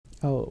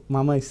ඔව්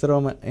මම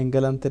ඉස්සරවම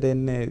එංගලන්තයට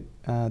එන්නේ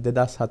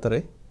 2004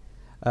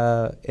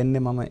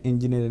 එන්නේ මම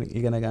ඉංජිනේරින්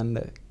ඉගෙන ගන්න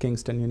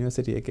කිංස්ටන්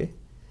යුනිවර්සිටි එකේ.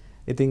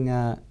 ඉතින්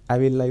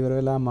ඇවිල්ලා ඉවර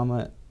වෙලා මම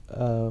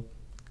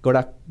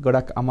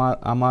ගොඩක්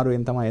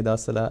අමාරුවෙන් තමයි ඒ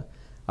දවස්වල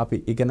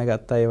අපි ඉගෙන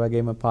ගත්තා. ඒ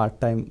වගේම part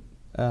time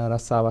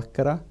රස්සාවක්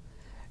කරා.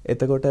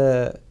 එතකොට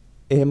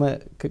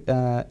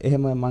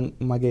එහෙම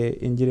මගේ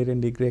ඉංජිනේරින්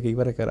ඩිග්‍රී එක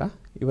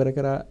ඉවර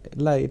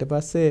කරලා ඊට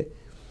පස්සේ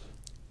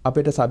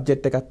අපිට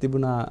සබ්ජෙක්ට් එකක්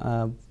තිබුණා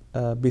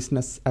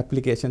business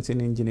applications in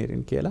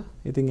engineering කියලා.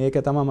 ඉතින් ඒක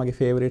තමයි මගේ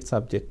favorite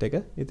subject එක.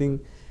 ඉතින්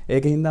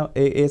ඒකින්ද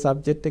ඒ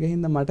subject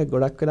එකකින්ද මට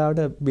ගොඩක්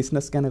වෙලාවට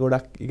business ගැන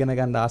ගොඩක් ඉගෙන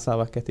ගන්න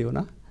ආසාවක් ඇති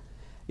වුණා.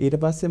 ඊට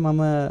පස්සේ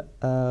මම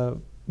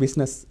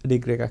business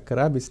degree එකක්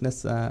කරා,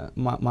 business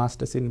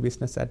masters in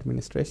business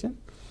administration.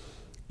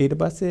 ඊට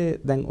පස්සේ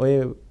දැන් ඔය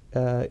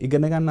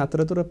ඉගෙන ගන්න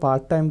අතරතුර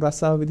part time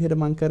රස්සාව විදිහට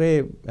මම කරේ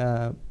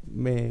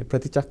මේ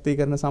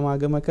ප්‍රතිචක්‍රීකරණ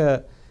සමාගමක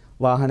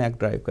වාහනයක්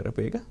drive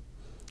කරපු එක.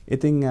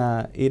 ඉතින්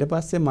ඊට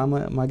පස්සේ මම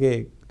මගේ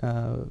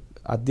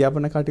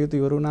අධ්‍යාපන කටයුතු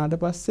ඉවර වුණාට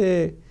පස්සේ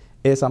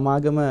ඒ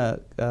සමාගම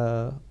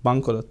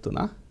බංකොලොත්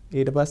වුණා.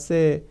 ඊට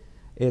පස්සේ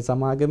ඒ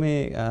සමාගමේ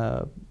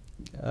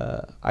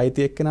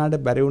අයිති එක්කෙනාට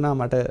බැරි වුණා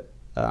මට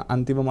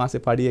අන්තිම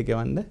මාසේ පඩිය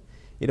ගෙවන්න.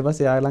 ඊට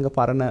පස්සේ එයා ළඟ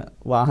පරණ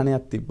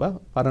වාහනයක් තිබ්බා,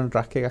 පරණ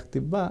ට්‍රක් එකක්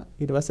තිබ්බා.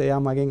 ඊට පස්සේ එයා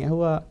මගෙන්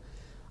ඇහුවා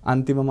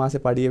අන්තිම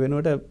මාසේ පඩිය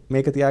වෙනුවට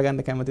මේක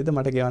තියාගන්න කැමතිද,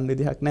 මට ගෙවන්න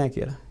විදිහක් නැහැ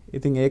කියලා.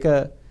 ඉතින් ඒක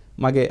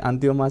මගේ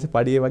අන්තිම මාසේ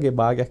පඩියේ වගේ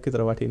භාගයක්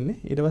විතර වටින්නේ.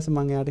 ඊට පස්සේ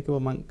මම එයාට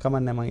කිව්වා මං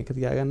කමන්නේ මං ඒක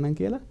තියාගන්නම්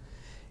කියලා.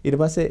 ඊට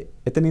පස්සේ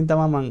එතනින්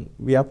තමයි මං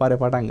ව්‍යාපාරය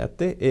පටන්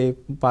ගත්තේ ඒ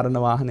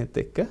පරණ වාහනේත්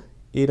එක්ක.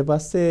 ඊට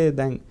පස්සේ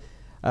දැන්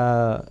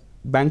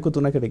බැංකු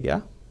 3කට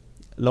ගියා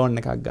ලෝන්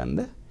එකක් ගන්න.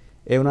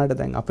 ඒ වුණාට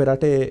දැන් අපේ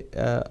රටේ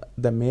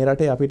දැන් මේ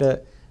රටේ අපිට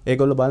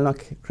ඒගොල්ලෝ බලනවා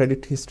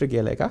ක්‍රෙඩිට් හිස්ටරි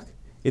කියලා එකක්.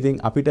 ඉතින්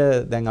අපිට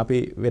දැන් අපි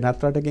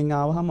වෙනත් රටකින්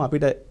ආවහම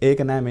අපිට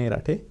ඒක නෑ මේ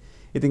රටේ.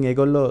 ඉතින්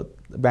ඒගොල්ලෝ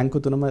බැංකු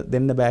 3ම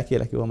දෙන්න බෑ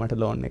කියලා කිව්වා මට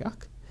ලෝන්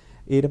එකක්.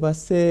 ඊට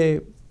පස්සේ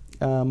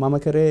මම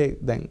කරේ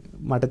දැන්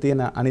මට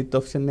තියෙන අනිත්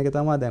ඔප්ෂන් එක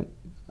තමයි දැන්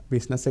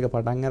බිස්නස් එක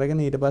පටන් අරගෙන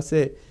ඊට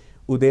පස්සේ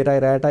උදේටයි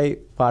රැටයි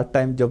part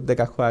time job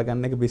දෙකක්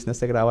හොයාගන්න එක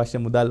බිස්නස් එකට අවශ්‍ය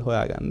මුදල්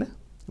හොයාගන්න.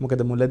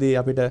 මොකද මුලදී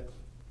අපිට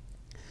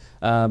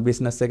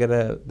බිස්නස් එකට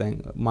දැන්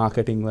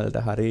මාකටිං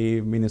වලට හරි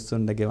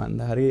මිනිස්සුන්ට ගෙවන්න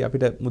හරි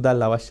අපිට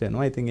මුදල් අවශ්‍ය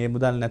වෙනවා. ඉතින් ඒ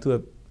මුදල්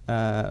නැතුව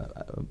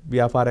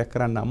ව්‍යාපාරයක්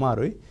කරන්න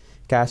අමාරුයි.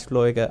 කෑෂ්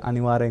ෆ්ලෝ එක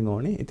අනිවාර්යෙන්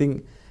ඕනේ. ඉතින්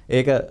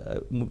ඒක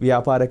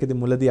ව්‍යාපාරයකදී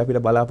මුලදී අපිට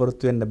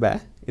බලාපොරොත්තු වෙන්න බෑ.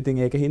 ඉතින්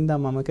ඒක හින්දා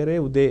මම කරේ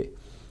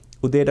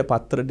උදේට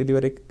පත්‍ර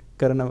ඩිලිවරි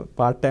කරන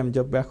part time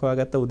job එකක්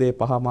හොයාගත්තා උදේ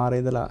 5:00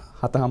 ඉඳලා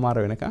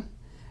 7:00 වෙනකන්.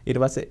 ඊට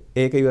පස්සේ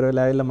ඒක ඉවර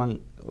වෙලා ආවිල්ලා මම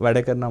වැඩ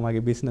කරනවා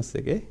මගේ බිස්නස්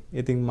එකේ.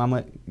 ඉතින් මම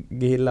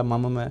ගිහිල්ලා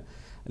මමම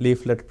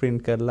ලීෆ්ලට් print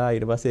කරලා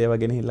ඊට පස්සේ ඒව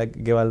ගෙනහිල්ලා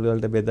ගෙවල්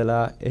වලට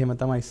බෙදලා එහෙම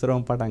තමයි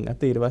ඉස්සරවම පටන්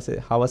ගත්තේ. ඊට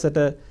පස්සේ හවසට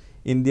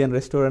ඉන්දියන්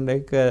රෙස්ටෝරන්ට්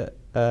එකක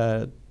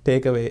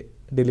ටේක් අවේ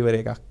ඩිලිවරි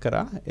එකක්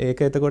කරා.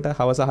 ඒක එතකොට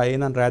හවස 6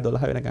 ඉඳන් රෑ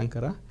 12 වෙනකන්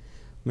කරා.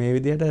 මේ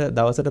විදිහට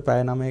දවසට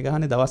පැය 9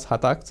 ගානේ දවස්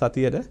 7ක්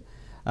සතියට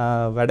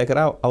වැඩ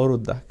කරා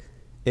අවුරුද්දක්.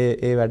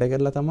 ඒ වැඩ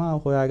කරලා තමයි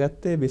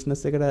හොයාගත්තේ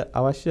බිස්නස් එකට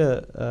අවශ්‍ය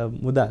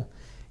මුදල්.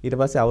 ඊට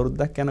පස්සේ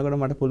අවුරුද්දක් යනකොට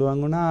මට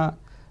පුළුවන් වුණා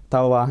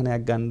තව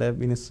වාහනයක් ගන්න,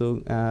 මිනිස්සු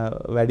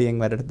වැඩියෙන්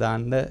වැඩට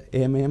දාන්න.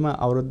 එහෙම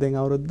අවුරුද්දෙන්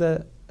අවුරුද්ද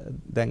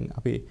දැන්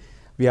අපි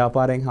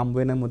ව්‍යාපාරයෙන් හම්බ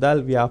වෙන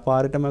මුදල්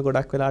ව්‍යාපාරෙටම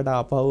ගොඩක් වෙලාට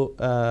ආපහු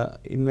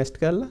ඉන්වෙස්ට්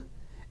කරලා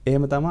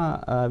එහෙම තමයි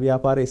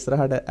ව්‍යාපාරය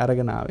ඉස්සරහට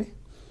අරගෙන ආවේ.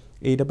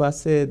 ඊට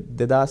පස්සේ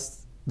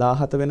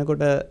 2017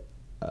 වෙනකොට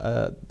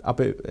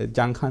අපේ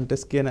ජංක්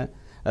හන්ටර්ස් කියන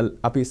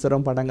අපි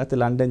ඉස්සරවම පටන්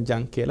ගත්තේ ලන්ඩන්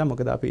ජංක් කියලා.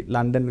 මොකද අපි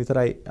ලන්ඩන්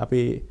විතරයි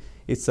අපි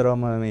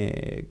ඉස්සරවම මේ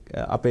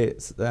අපේ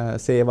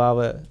සේවාව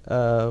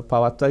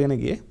පවත්වාගෙන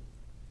ගියේ.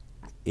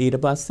 ඊට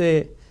පස්සේ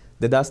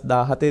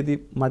 2017 දී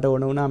මට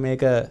ඕන වුණා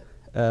මේක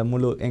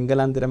මුළු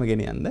එංගලන්තෙටම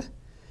ගෙනියන්න.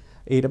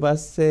 ඊට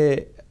පස්සේ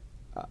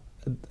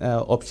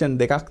ඔප්ෂන්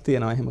දෙකක්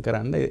තියෙනවා එහෙම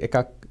කරන්න.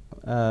 එකක්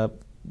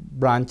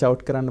බ්‍රාන්ච්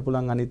අවුට් කරන්න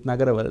පුළුවන් අනිත්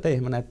නගරවලට.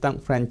 එහෙම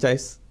නැත්නම්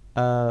ෆ්‍රැන්චයිස්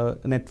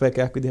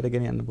නෙට්වර්ක් එකක් විදිහට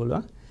ගෙනියන්න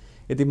පුළුවන්.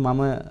 ඉතින්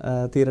මම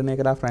තීරණය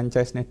කළා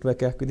ෆ්‍රැන්චයිස්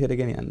නෙට්වර්ක් එකක් විදිහට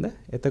ගෙනියන්න.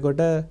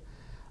 එතකොට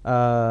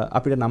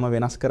අපිට නම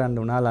වෙනස් කරන්න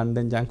වුණා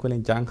ලන්ඩන් ජංක්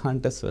වලින් ජංක්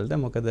හන්ටර්ස් වලට.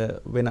 මොකද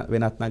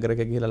වෙනත්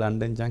නගරයක ගිහලා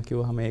ලන්ඩන් ජංක්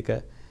කිව්වහම ඒක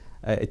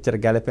එච්චර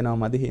ගැලපෙනව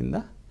මදි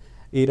හින්දා.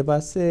 ඊට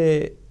පස්සේ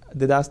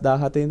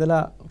 2017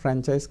 ඉඳලා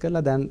ෆ්‍රැන්චයිස්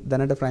කරලා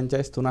දැනට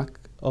ෆ්‍රැන්චයිස් 3ක්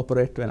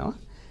ඔපරේට් වෙනවා.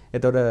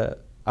 එතකොට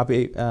අපි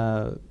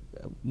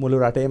මුළු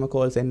රටේම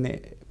කෝල්ස් එන්නේ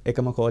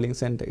එකම කෝලින්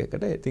සෙන්ටර්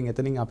එකකට. ඉතින්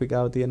එතනින් අපි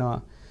ගාව තියෙනවා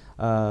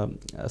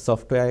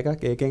software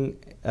එකක්. ඒකෙන්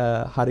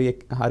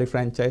හරි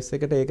ෆ්‍රැන්චයිස්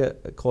එකට ඒක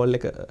කෝල්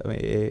එක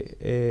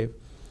ඒ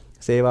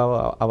සේවාව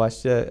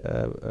අවශ්‍ය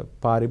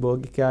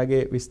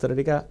පාරිභෝගිකයාගේ විස්තර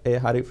ටික ඒ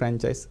හරි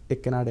ෆ්‍රැන්චයිස්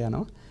එක්කෙනාට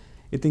යනවා.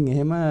 ඉතින්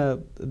එහෙම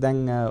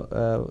දැන්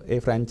ඒ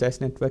ෆ්‍රැන්චයිස්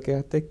නෙට්වර්ක්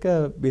එකත් එක්ක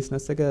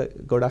බිස්නස් එක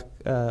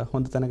ගොඩක්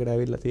හොඳ තැනකට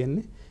ඇවිල්ලා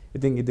තියෙන්නේ.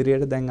 ඉතින්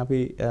ඉදිරියට දැන්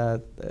අපි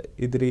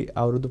ඉදිරි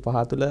අවුරුදු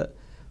 5 තුළ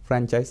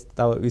ෆ්‍රැන්චයිස්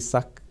තව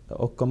 20ක්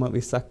ඔක්කොම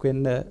 20ක්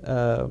වෙන්න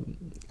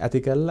ඇති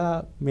කළා.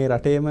 මේ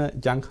රටේම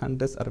ජංක්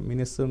හන්ටර්ස් අර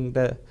මිනිස්සුන්ට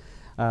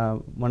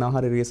මොනවා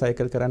හරි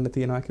රීසයිකල් කරන්න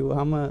තියනවා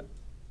කිව්වහම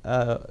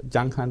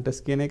ජංක් හන්ටර්ස්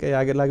කියන එක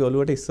යාගේලාගේ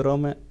ඔළුවට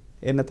ඉස්සරවම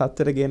එන්න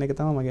තත්ත්වයට ගේන එක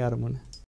තමයි මගේ අරමුණ.